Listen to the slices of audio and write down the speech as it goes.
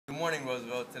morning,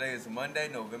 Roosevelt. Today is Monday,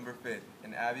 November 5th,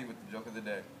 and Abby with the joke of the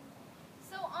day.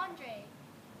 So, Andre,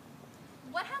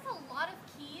 what has a lot of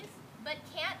keys but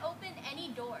can't open any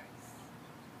doors?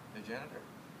 The janitor.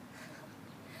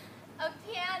 A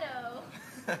piano.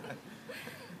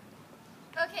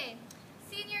 Okay,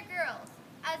 senior girls.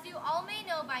 As you all may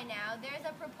know by now, there is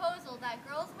a proposal that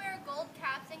girls wear gold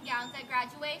caps and gowns at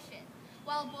graduation,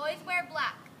 while boys wear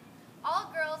black.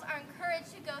 All girls are encouraged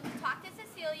to go to talk to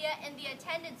Cecilia in the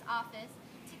attendance office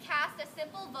to cast a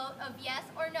simple vote of yes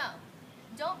or no.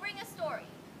 Don't bring a story.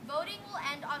 Voting will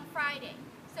end on Friday,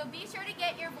 so be sure to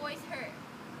get your voice heard.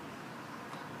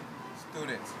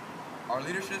 Students. Our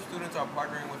leadership students are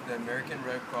partnering with the American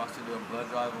Red Cross to do a blood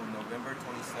drive on November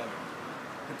 27th.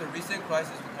 With the recent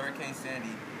crisis with Hurricane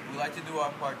Sandy, we'd like to do our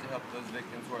part to help those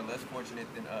victims who are less fortunate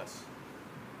than us.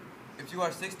 If you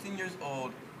are 16 years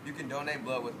old, you can donate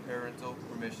blood with parental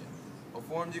permission, a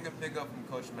form you can pick up from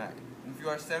Coach Mack. And if you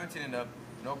are 17 and up,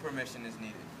 no permission is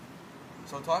needed.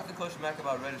 So talk to Coach Mack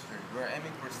about registering. We are aiming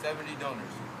for 70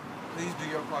 donors. Please do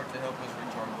your part to help us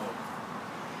reach our goal.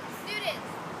 Students,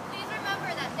 please remember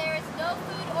that there is no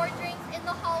food or drinks in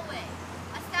the hallway.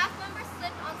 A staff member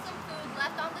slipped on some food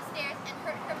left on the stairs and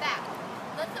hurt her back.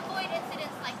 Let's avoid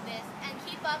incidents like this and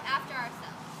keep up after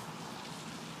ourselves.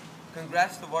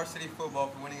 Congrats to varsity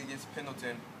football for winning against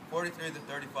Pendleton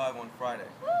 43-35 on Friday.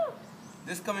 Woo!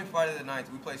 This coming Friday the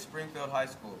 9th, we play Springfield High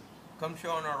School. Come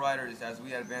cheer on our Riders as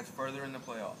we advance further in the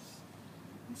playoffs.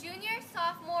 Junior,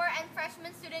 sophomore, and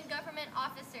freshman student government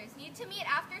officers need to meet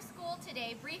after school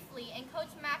today briefly in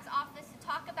Coach Mack's office to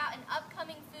talk about an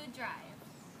upcoming food drive.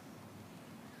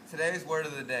 Today's word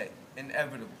of the day,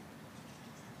 inevitable,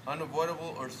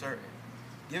 unavoidable, or certain.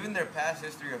 Given their past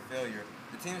history of failure,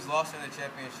 the team's loss in the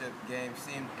championship game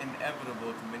seemed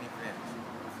inevitable to many fans.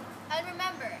 And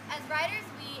remember, as Riders,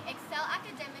 we excel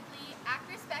academically, act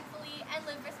respectfully, and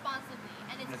live responsibly.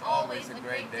 And it's always a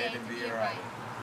great day to be a Rider.